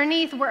what's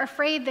underneath, we're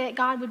afraid that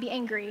God would be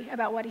angry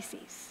about what he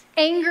sees,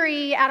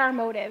 angry at our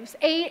motives,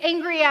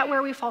 angry at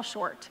where we fall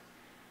short.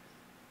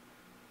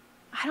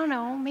 I don't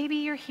know, maybe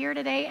you're here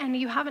today and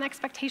you have an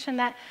expectation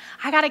that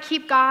I got to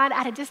keep God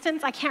at a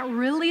distance. I can't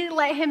really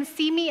let him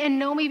see me and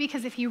know me,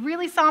 because if he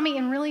really saw me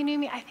and really knew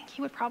me, I think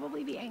he would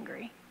probably be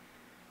angry.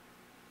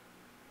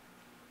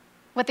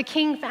 What the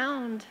king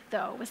found,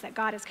 though, was that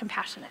God is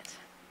compassionate,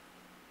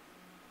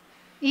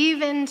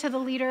 even to the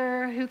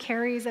leader who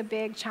carries a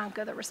big chunk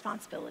of the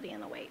responsibility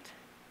and the weight.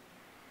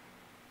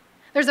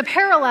 There's a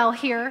parallel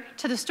here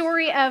to the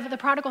story of the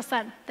prodigal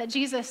son that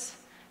Jesus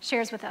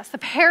shares with us, the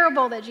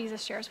parable that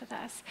Jesus shares with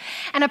us.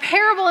 And a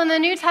parable in the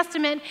New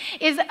Testament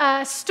is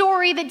a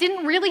story that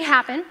didn't really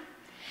happen,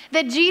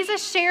 that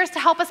Jesus shares to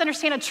help us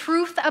understand a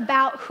truth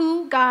about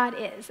who God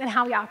is and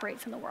how he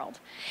operates in the world.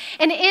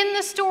 And in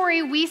the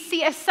story, we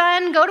see a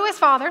son go to his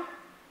father.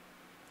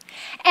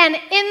 And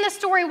in the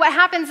story, what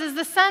happens is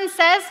the son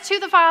says to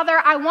the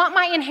father, I want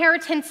my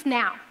inheritance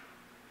now.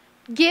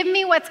 Give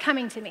me what's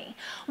coming to me,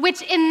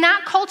 which in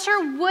that culture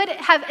would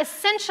have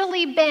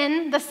essentially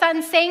been the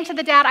son saying to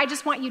the dad, I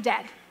just want you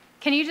dead.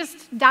 Can you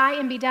just die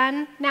and be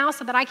done now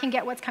so that I can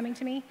get what's coming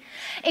to me?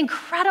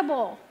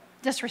 Incredible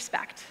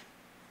disrespect.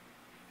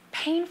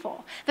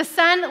 Painful. The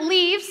son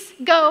leaves,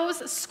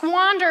 goes,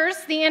 squanders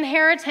the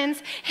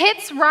inheritance,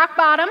 hits rock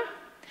bottom,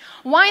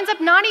 winds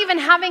up not even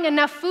having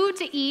enough food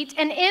to eat,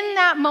 and in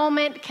that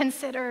moment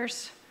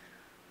considers,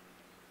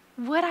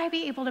 would I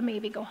be able to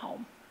maybe go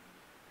home?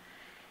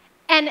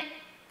 And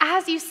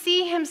as you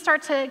see him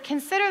start to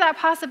consider that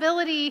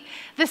possibility,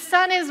 the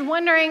son is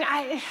wondering,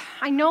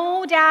 I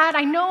know, Dad,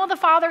 I know the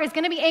father is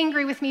going to be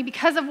angry with me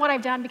because of what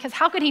I've done, because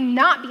how could he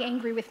not be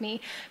angry with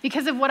me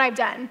because of what I've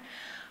done?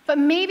 But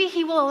maybe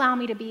he will allow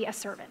me to be a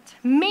servant.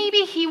 Maybe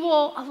he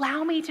will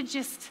allow me to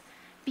just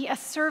be a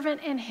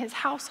servant in his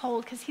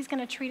household because he's going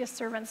to treat his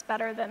servants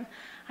better than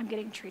I'm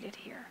getting treated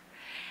here.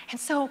 And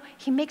so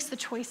he makes the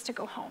choice to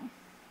go home,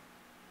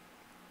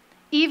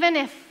 even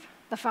if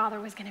the father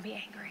was going to be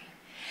angry.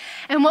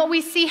 And what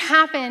we see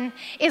happen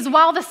is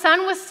while the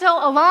son was still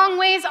a long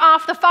ways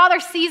off, the father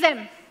sees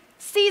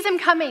him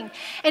coming.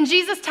 And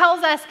Jesus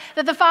tells us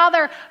that the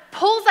father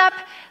pulls up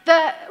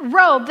the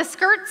robe, the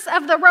skirts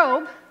of the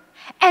robe,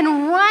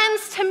 and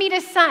runs to meet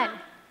his son.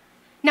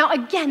 Now,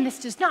 again, this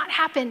does not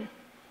happen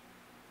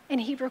in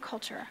Hebrew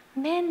culture.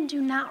 Men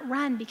do not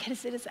run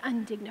because it is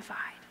undignified.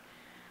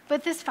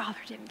 But this father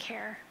didn't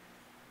care.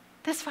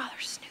 This father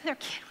just knew their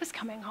kid was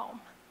coming home.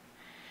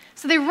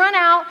 So they run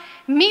out,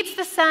 meets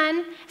the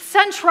son.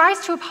 Son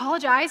tries to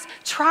apologize,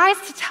 tries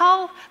to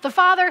tell the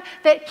father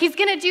that he's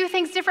going to do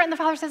things different. And the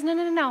father says,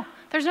 no,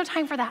 there's no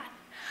time for that.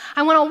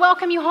 I want to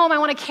welcome you home. I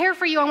want to care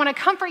for you. I want to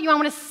comfort you. I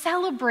want to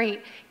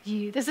celebrate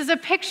you. This is a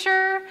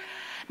picture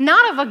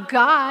not of a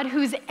God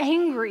who's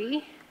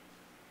angry,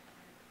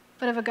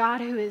 but of a God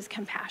who is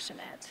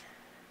compassionate.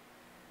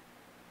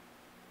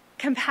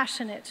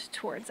 Compassionate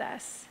towards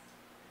us.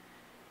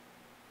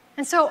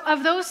 And so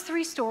of those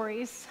three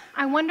stories,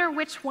 I wonder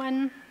which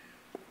one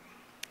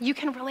you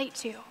can relate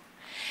to.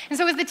 And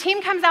so as the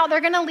team comes out,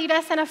 they're going to lead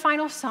us in a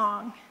final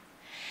song.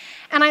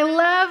 And I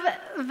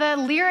love the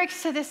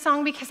lyrics to this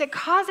song because it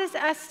causes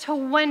us to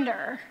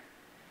wonder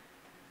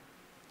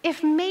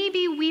if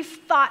maybe we've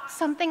thought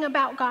something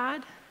about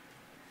God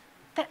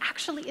that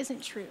actually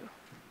isn't true.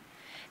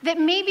 That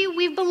maybe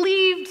we've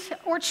believed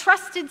or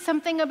trusted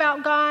something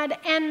about God,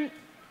 and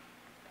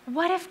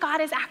what if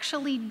God is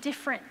actually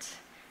different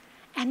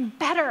and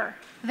better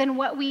than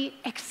what we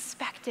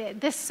expected?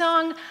 This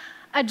song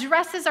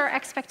addresses our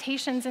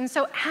expectations, and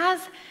so as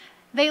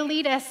they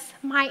lead us,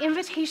 my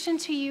invitation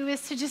to you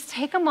is to just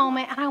take a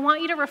moment, and I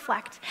want you to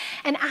reflect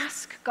and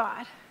ask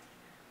God,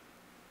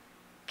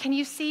 can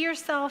you see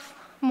yourself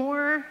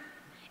more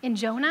in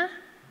Jonah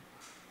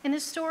in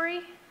this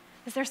story?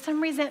 Is there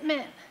some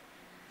resentment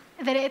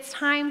that it's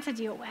time to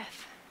deal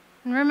with?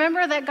 And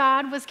remember that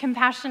God was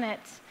compassionate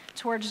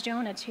towards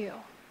Jonah too.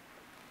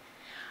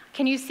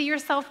 Can you see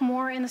yourself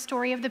more in the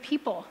story of the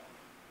people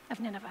of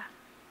Nineveh?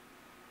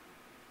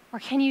 Or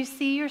can you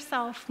see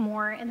yourself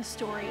more in the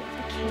story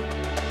of the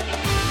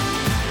king?